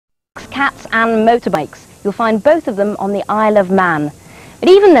cats and motorbikes. You'll find both of them on the Isle of Man. But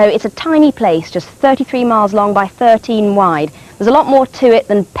even though it's a tiny place, just 33 miles long by 13 wide, there's a lot more to it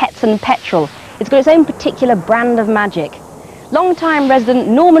than pets and petrol. It's got its own particular brand of magic. Long-time resident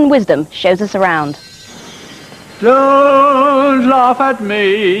Norman Wisdom shows us around. Don't laugh at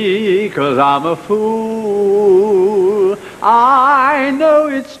me, 'cause I'm a fool. I know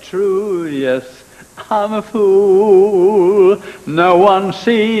it's true, yes, I'm a fool. No one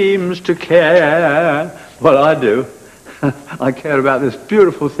seems to care. Well, I do. I care about this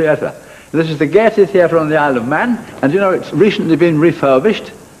beautiful theatre. This is the Gaiety Theatre on the Isle of Man, and you know, it's recently been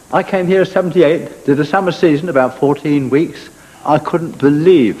refurbished. I came here in '78, did a summer season, about 14 weeks. I couldn't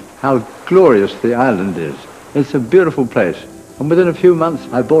believe how glorious the island is. It's a beautiful place. And within a few months,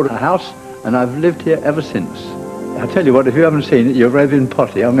 I bought a house, and I've lived here ever since. I tell you what, if you haven't seen it, you're raving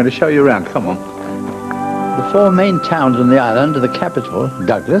potty. I'm going to show you around. Come on. The four main towns on the island are the capital,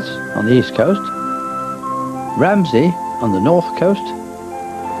 Douglas, on the east coast, Ramsey on the north coast,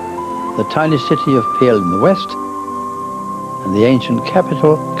 the tiny city of Peel in the west, and the ancient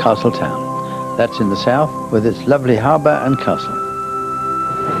capital, Castletown. That's in the south, with its lovely harbour and castle.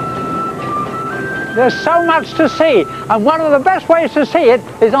 There's so much to see, and one of the best ways to see it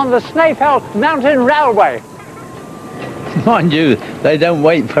is on the Snaefell Mountain Railway. Mind you, they don't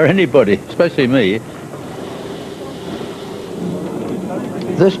wait for anybody, especially me.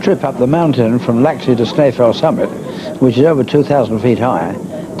 This trip up the mountain from Laxey to Snaefell Summit, which is over 2,000 feet high,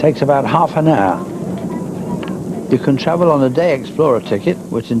 takes about half an hour. You can travel on a day explorer ticket,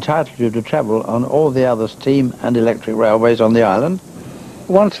 which entitles you to travel on all the other steam and electric railways on the island.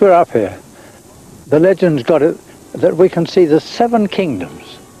 Once we're up here, the legend's got it that we can see the 7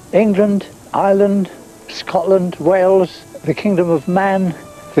 kingdoms: England, Ireland, Scotland, Wales, the kingdom of man,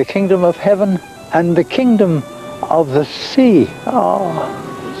 the kingdom of heaven, and the kingdom of the sea. Oh,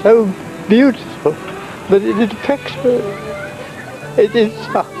 so beautiful that it depicts it is.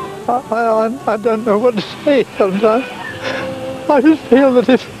 I don't know what to say sometimes. I just feel that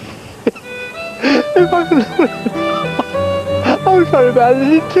if I could... I'm sorry about it,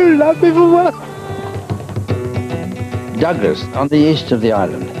 it's too lovely for work. Douglas, on the east of the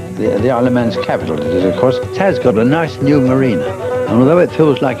island, the Isle of Man's capital it is, of course, it has got a nice new marina. And although it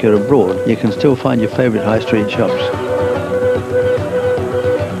feels like you're abroad, you can still find your favourite high street shops.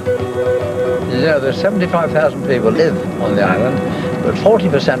 You know, there's 75,000 people live on the island, but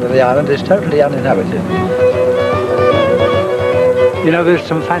 40% of the island is totally uninhabited. You know, there's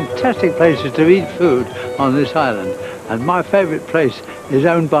some fantastic places to eat food on this island, and my favourite place is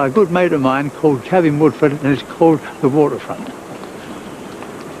owned by a good mate of mine called Kevin Woodford, and it's called the Waterfront.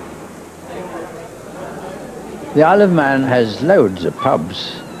 The Isle of Man has loads of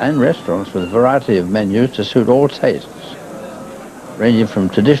pubs and restaurants with a variety of menus to suit all tastes, ranging from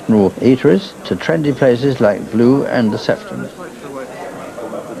traditional eateries to trendy places like Blue and the Sefton.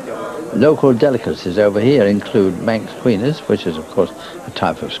 Local delicacies over here include Manx queeners, which is of course a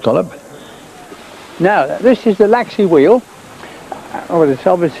type of scallop. Now this is the Laxey wheel. Oh, it's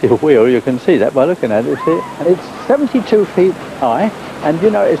obviously a wheel, you can see that by looking at it. It's 72 feet high, and you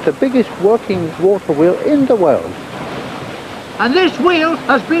know, it's the biggest working water wheel in the world. And this wheel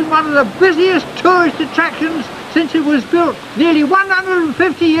has been one of the busiest tourist attractions since it was built nearly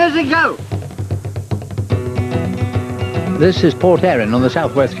 150 years ago. This is Port Erin on the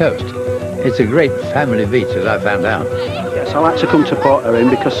southwest coast. It's a great family beach, as I found out. Yes, I like to come to Port Erin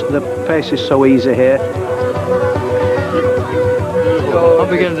because the pace is so easy here. I'm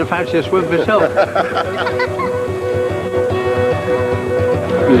beginning to fancy a swim myself.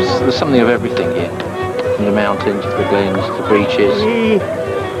 There's something of everything here. From the mountains, the glens, the beaches.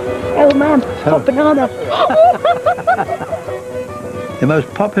 Oh man, hot banana. The most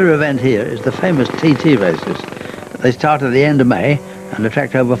popular event here is the famous TT races. They start at the end of May and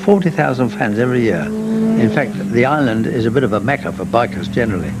attract over 40,000 fans every year. In fact, the island is a bit of a mecca for bikers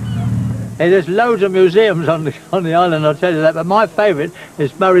generally. Hey, there's loads of museums on the island, I'll tell you that, but my favourite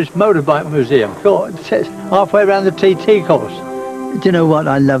is Murray's Motorbike Museum. It's halfway around the TT course. Do you know what?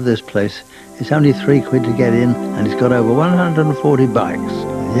 I love this place. It's only £3 to get in, and it's got over 140 bikes.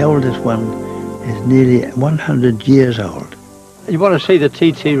 The oldest one is nearly 100 years old. You want to see the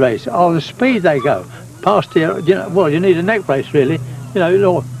TT race? Oh, the speed they go. Past here, you know, well, you need a neck brace, really. You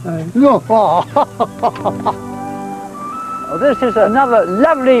know, This is another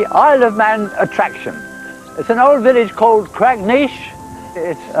lovely Isle of Man attraction. It's an old village called Cragnish.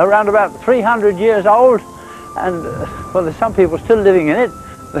 It's around about 300 years old, and well, there's some people still living in it.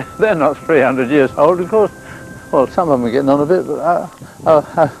 They're not 300 years old, of course. Well, some of them are getting on a bit, but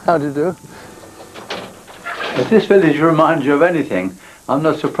how do you do? If this village reminds you of anything, I'm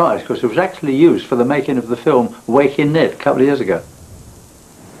not surprised, because it was actually used for the making of the film Waking Ned a couple of years ago.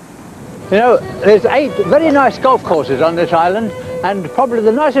 You know, there's 8 very nice golf courses on this island, and probably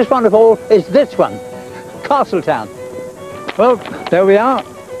the nicest one of all is this one, Castletown. Well, there we are.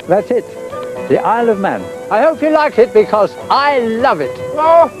 That's it. The Isle of Man. I hope you like it, because I love it.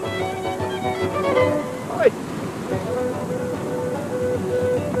 Oh.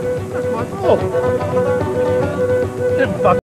 That's my fault.